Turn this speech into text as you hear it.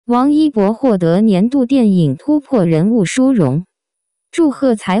王一博获得年度电影突破人物殊荣。祝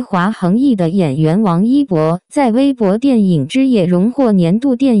贺才华横溢的演员王一博在微博电影之夜荣获年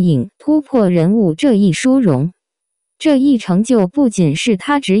度电影突破人物这一殊荣。这一成就不仅是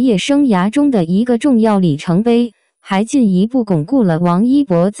他职业生涯中的一个重要里程碑，还进一步巩固了王一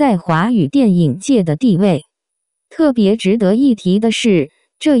博在华语电影界的地位。特别值得一提的是，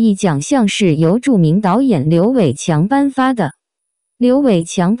这一奖项是由著名导演刘伟强颁发的。刘伟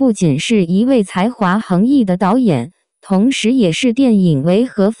强不仅是一位才华横溢的导演，同时也是电影《维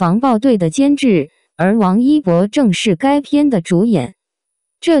和防暴队》的监制，而王一博正是该片的主演。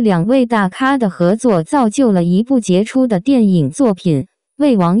这两位大咖的合作造就了一部杰出的电影作品，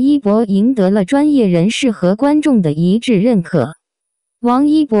为王一博赢得了专业人士和观众的一致认可。王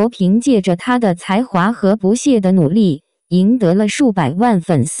一博凭借着他的才华和不懈的努力，赢得了数百万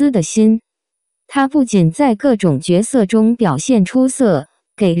粉丝的心。他不仅在各种角色中表现出色，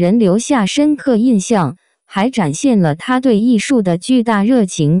给人留下深刻印象，还展现了他对艺术的巨大热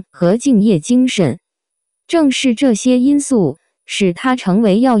情和敬业精神。正是这些因素，使他成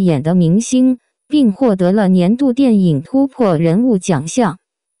为耀眼的明星，并获得了年度电影突破人物奖项。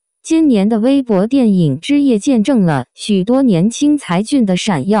今年的微博电影之夜见证了许多年轻才俊的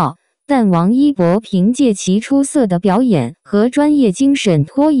闪耀，但王一博凭借其出色的表演和专业精神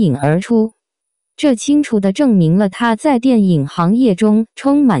脱颖而出，这清楚地证明了他在电影行业中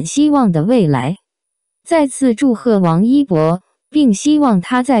充满希望的未来。再次祝贺王一博，并希望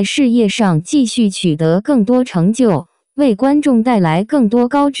他在事业上继续取得更多成就，为观众带来更多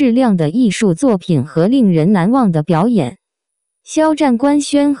高质量的艺术作品和令人难忘的表演。肖战官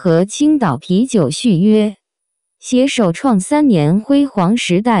宣和青岛啤酒续约，携手创3年辉煌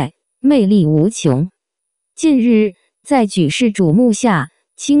时代，魅力无穷。近日，在举世瞩目下，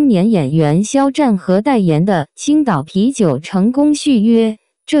青年演员肖战和代言的青岛啤酒成功续约，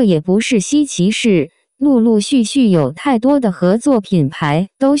这也不是稀奇事。陆陆续续有太多的合作品牌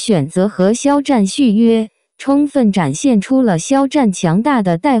都选择和肖战续约，充分展现出了肖战强大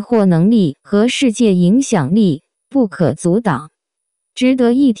的带货能力和世界影响力，不可阻挡。值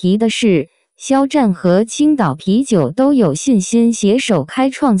得一提的是，肖战和青岛啤酒都有信心携手开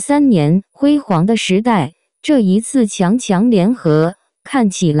创3年辉煌的时代，这一次强联合，看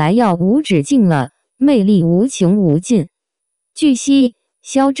起来要无止境了，魅力无穷无尽。据悉，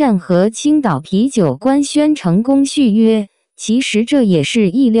肖战和青岛啤酒官宣成功续约，其实这也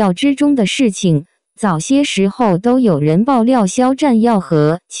是意料之中的事情。早些时候都有人爆料肖战要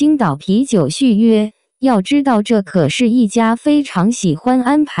和青岛啤酒续约，要知道这可是一家非常喜欢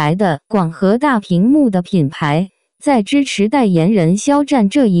安排的广和大屏幕的品牌，在支持代言人肖战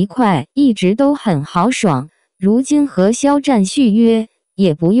这一块一直都很豪爽，如今和肖战续约，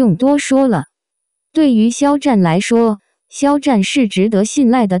也不用多说了。对于肖战来说，肖战是值得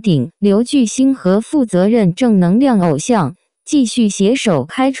信赖的顶流巨星和负责任正能量偶像，继续携手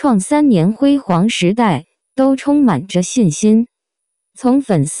开创3年辉煌时代，都充满着信心。从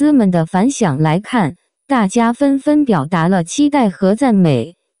粉丝们的反响来看，大家纷纷表达了期待和赞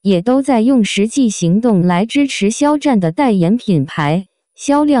美，也都在用实际行动来支持肖战的代言品牌，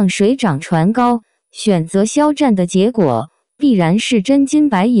销量水涨船高。选择肖战的结果，必然是真金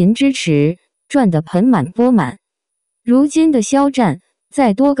白银支持，赚得盆满钵满。如今的肖战，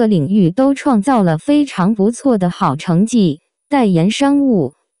在多个领域都创造了非常不错的好成绩，代言商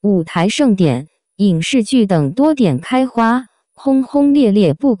务、舞台盛典、影视剧等多点开花，轰轰烈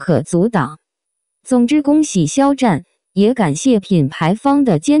烈不可阻挡。总之，恭喜肖战，也感谢品牌方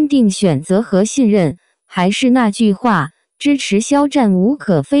的坚定选择和信任。还是那句话，支持肖战无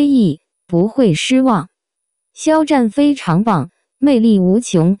可非议，不会失望。肖战非常棒，魅力无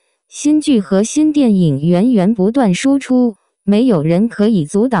穷，新剧和新电影源源不断输出，没有人可以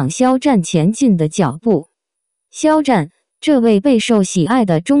阻挡肖战前进的脚步。肖战，这位备受喜爱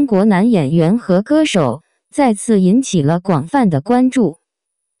的中国男演员和歌手，再次引起了广泛的关注。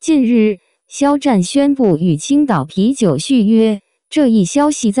近日，肖战宣布与青岛啤酒续约，这一消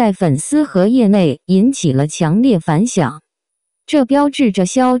息在粉丝和业内引起了强烈反响。这标志着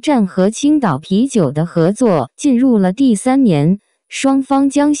肖战和青岛啤酒的合作进入了第3年，双方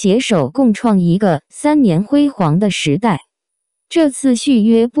将携手共创一个3年辉煌的时代。这次续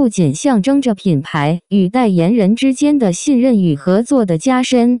约不仅象征着品牌与代言人之间的信任与合作的加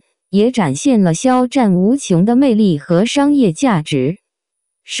深，也展现了肖战无穷的魅力和商业价值。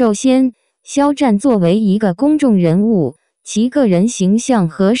首先，肖战作为一个公众人物，其个人形象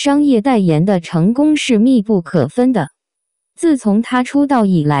和商业代言的成功是密不可分的。自从他出道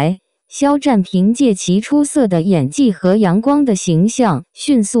以来，肖战凭借其出色的演技和阳光的形象，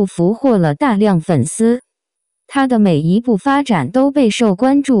迅速俘获了大量粉丝。它的每一步发展都备受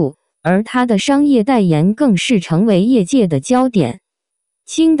关注，而它的商业代言更是成为业界的焦点。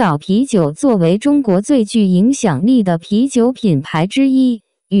青岛啤酒作为中国最具影响力的啤酒品牌之一，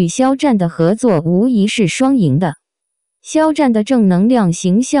与肖战的合作无疑是双赢的。肖战的正能量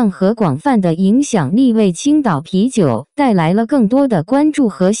形象和广泛的影响力为青岛啤酒带来了更多的关注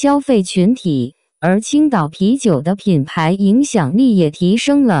和消费群体，而青岛啤酒的品牌影响力也提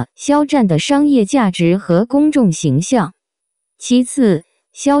升了肖战的商业价值和公众形象。其次，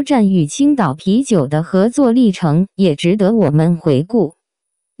肖战与青岛啤酒的合作历程也值得我们回顾。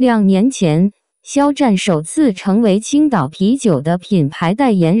2年前，肖战首次成为青岛啤酒的品牌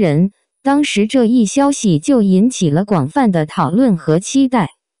代言人，当时这一消息就引起了广泛的讨论和期待。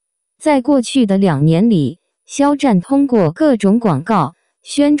在过去的2年里，肖战通过各种广告、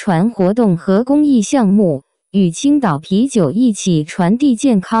宣传活动和公益项目，与青岛啤酒一起传递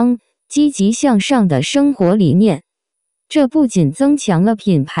健康、积极向上的生活理念。这不仅增强了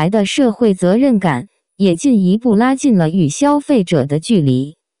品牌的社会责任感，也进一步拉近了与消费者的距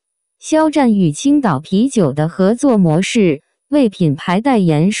离。肖战与青岛啤酒的合作模式为品牌代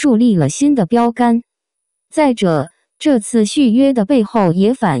言树立了新的标杆。再者，这次续约的背后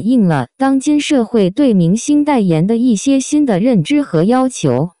也反映了当今社会对明星代言的一些新的认知和要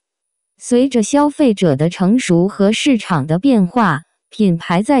求。随着消费者的成熟和市场的变化，品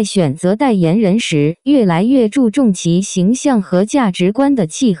牌在选择代言人时越来越注重其形象和价值观的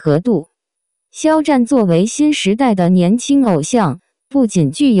契合度。肖战作为新时代的年轻偶像，不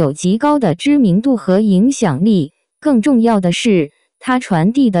仅具有极高的知名度和影响力，更重要的是，他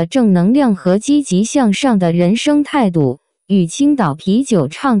传递的正能量和积极向上的人生态度，与青岛啤酒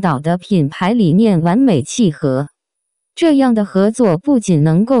倡导的品牌理念完美契合。这样的合作不仅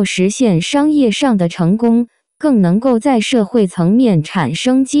能够实现商业上的成功，更能够在社会层面产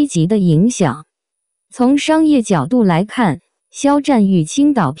生积极的影响。从商业角度来看，肖战与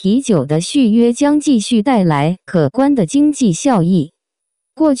青岛啤酒的续约将继续带来可观的经济效益。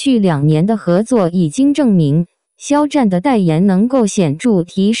过去2年的合作已经证明，肖战的代言能够显著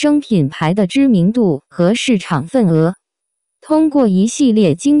提升品牌的知名度和市场份额。通过一系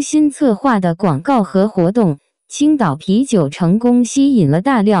列精心策划的广告和活动，青岛啤酒成功吸引了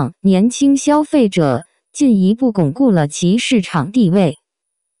大量年轻消费者，进一步巩固了其市场地位。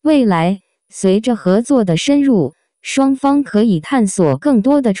未来，随着合作的深入，双方可以探索更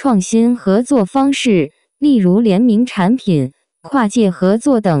多的创新合作方式，例如联名产品、跨界合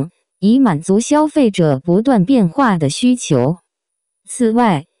作等，以满足消费者不断变化的需求。此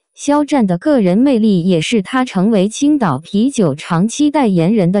外，肖战的个人魅力也是他成为青岛啤酒长期代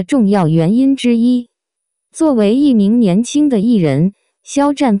言人的重要原因之一。作为一名年轻的艺人，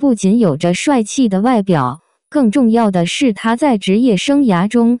肖战不仅有着帅气的外表，更重要的是他在职业生涯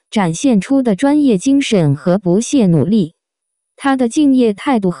中展现出的专业精神和不懈努力。他的敬业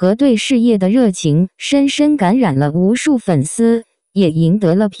态度和对事业的热情深深感染了无数粉丝，也赢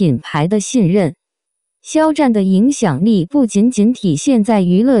得了品牌的信任。肖战的影响力不仅仅体现在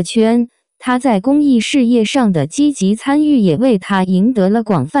娱乐圈，他在公益事业上的积极参与也为他赢得了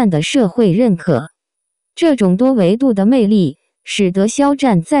广泛的社会认可。这种多维度的魅力，使得肖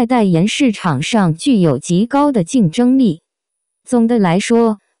战在代言市场上具有极高的竞争力。总的来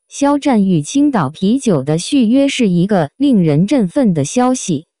说，肖战与青岛啤酒的续约是一个令人振奋的消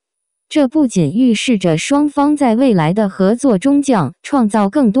息。这不仅预示着双方在未来的合作中将创造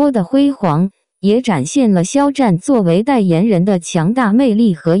更多的辉煌，也展现了肖战作为代言人的强大魅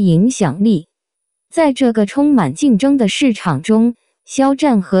力和影响力。在这个充满竞争的市场中，肖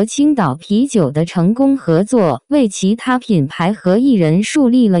战和青岛啤酒的成功合作，为其他品牌和艺人树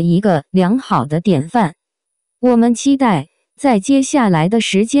立了一个良好的典范。我们期待在接下来的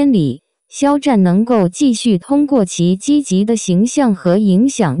时间里，肖战能够继续通过其积极的形象和影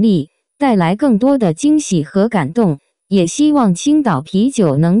响力，带来更多的惊喜和感动，也希望青岛啤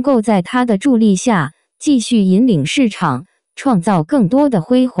酒能够在他的助力下，继续引领市场，创造更多的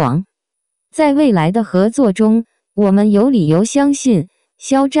辉煌。在未来的合作中，我们有理由相信，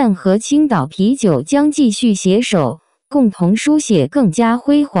肖战和青岛啤酒将继续携手，共同书写更加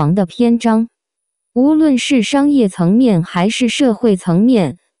辉煌的篇章。无论是商业层面还是社会层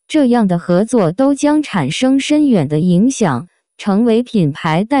面，这样的合作都将产生深远的影响，成为品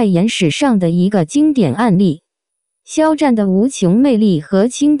牌代言史上的一个经典案例。肖战的无穷魅力和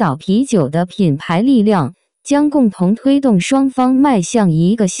青岛啤酒的品牌力量，将共同推动双方迈向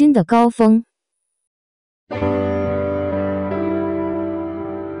一个新的高峰。